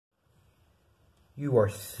You are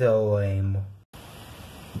so lame.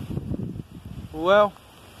 Well,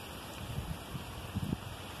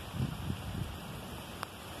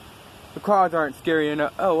 the clouds aren't scary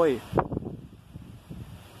enough. Oh wait,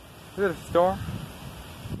 is it a star?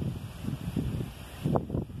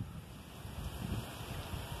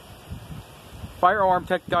 Firearm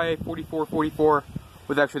Tech Guy 4444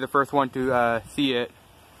 was actually the first one to see it.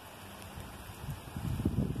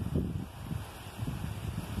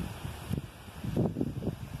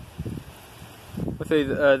 Let's say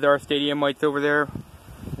there are stadium lights over there,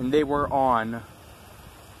 and they were on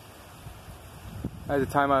at the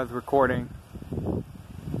time I was recording.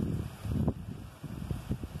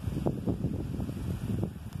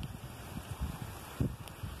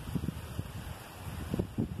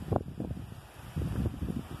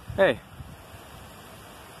 Hey,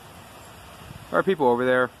 there are people over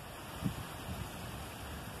there.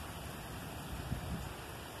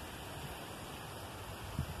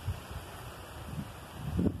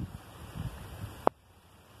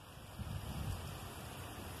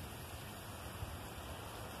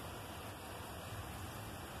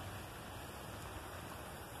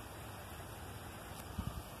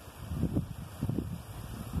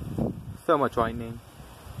 So much lightning.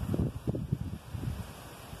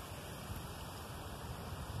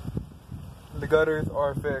 The gutters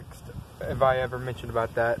are fixed, if I ever mentioned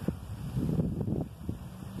about that.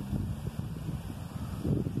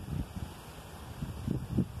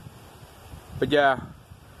 But yeah,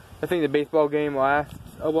 I think the baseball game lasts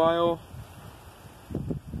a while.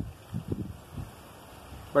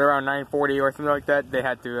 But around 9:40 or something like that, they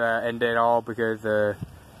had to end it all because,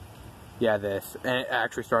 yeah, this. And it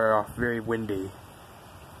actually started off very windy.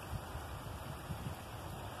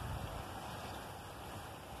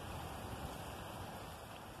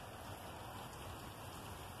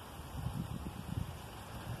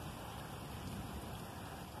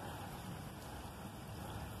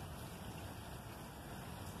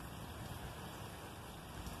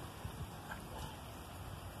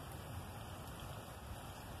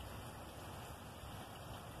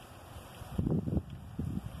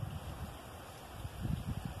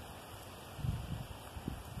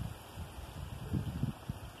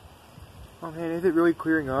 Oh man, is it really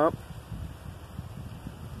clearing up?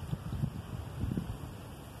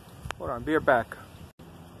 Hold on, be right back.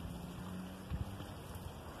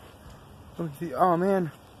 Let me see. Oh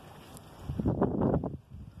man.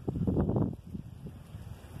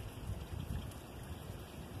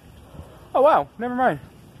 Oh wow, never mind.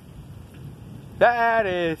 That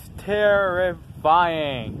is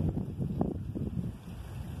terrifying.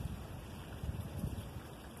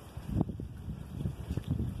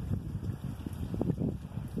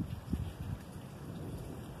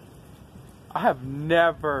 I have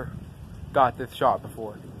never got this shot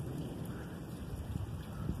before.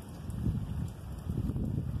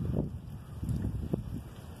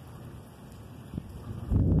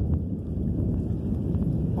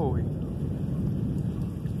 Holy.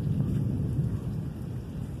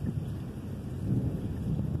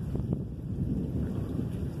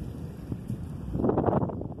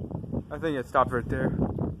 I think it stopped right there.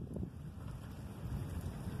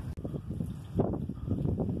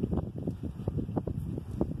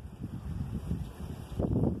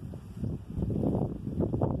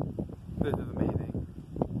 This is amazing.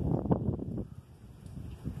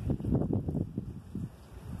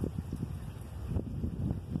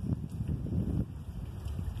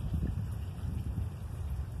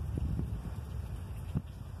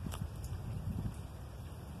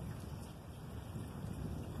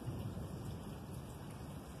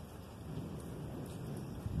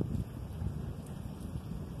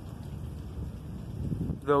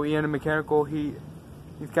 Though Ian and Mechanical, he's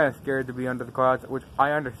kind of scared to be under the clouds, which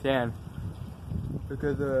I understand.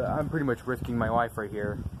 Because I'm pretty much risking my life right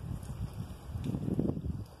here.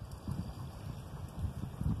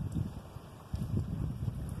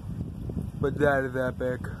 But that is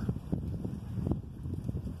epic.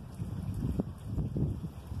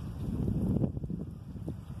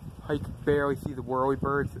 I could barely see the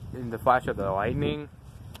whirlybirds in the flash of the lightning.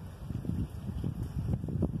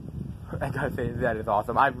 I gotta say, that is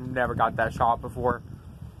awesome. I've never got that shot before.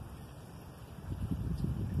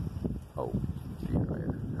 Oh,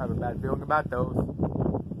 dear, I have a bad feeling about those.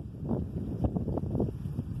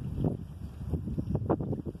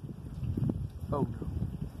 Oh no.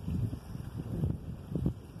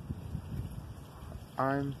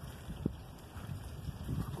 I'm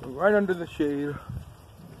right under the shade.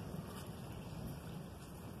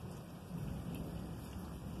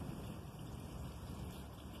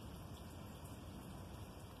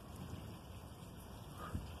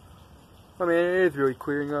 I mean, it is really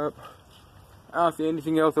clearing up. I don't see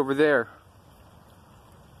anything else over there.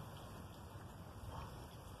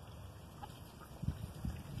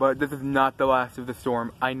 But this is not the last of the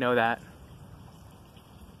storm. I know that.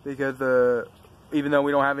 Because even though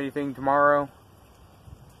we don't have anything tomorrow,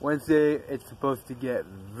 Wednesday, it's supposed to get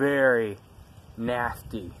very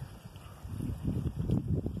nasty.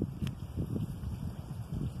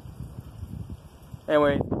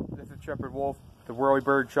 Anyway, this is Shepherd Wolf. The whirly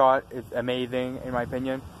bird shot is amazing, in my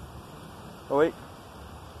opinion. Oh wait.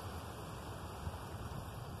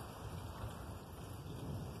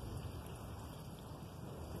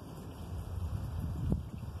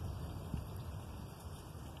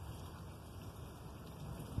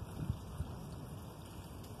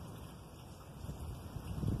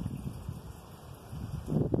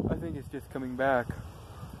 I think it's just coming back.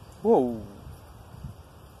 Whoa.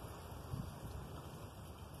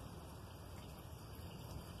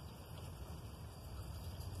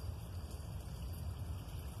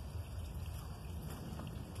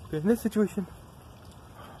 In this situation,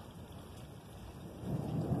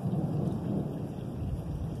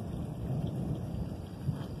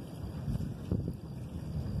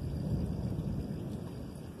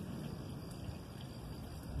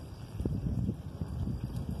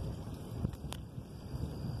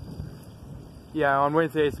 yeah, on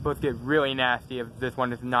Wednesday it's supposed to get really nasty if this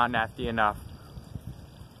one is not nasty enough.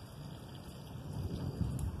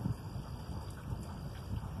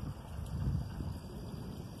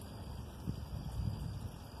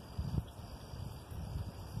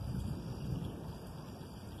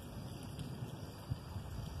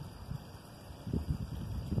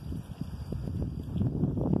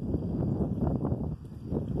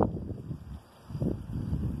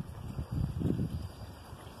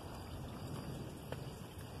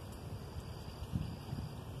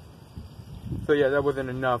 So yeah, that wasn't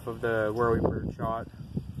enough of the whirly bird shot.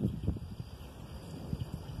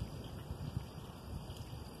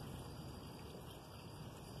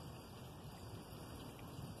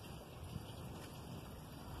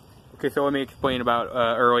 Okay, so let me explain about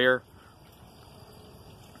earlier.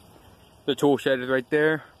 The tool shed is right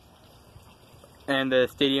there, and the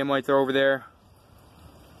stadium lights are over there.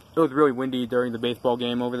 It was really windy during the baseball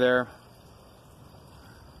game over there.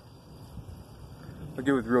 Like,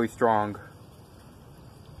 it was really strong.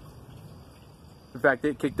 In fact,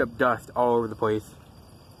 it kicked up dust all over the place.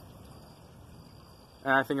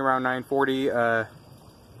 And I think around 9:40,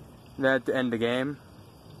 that to end the game.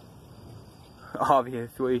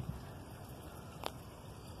 Obviously.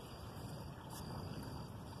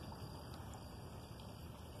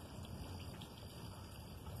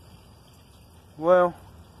 Well,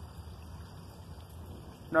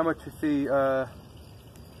 not much to see.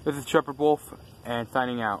 This is Shepherd Wolf, and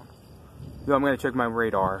signing out. So I'm going to check my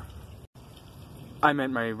radar. I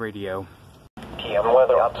meant my radio. PM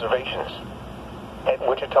weather observations. At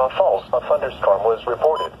Wichita Falls, a thunderstorm was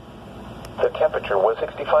reported. The temperature was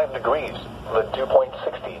 65 degrees, the dew point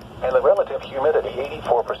 60, and the relative humidity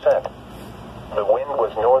 84%. The wind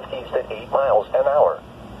was northeast at 8 miles an hour.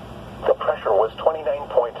 The pressure was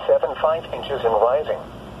 29.75 inches and rising.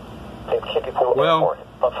 At Kittypool Airport,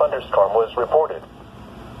 a thunderstorm was reported.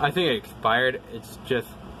 I think it expired. It's just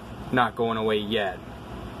not going away yet.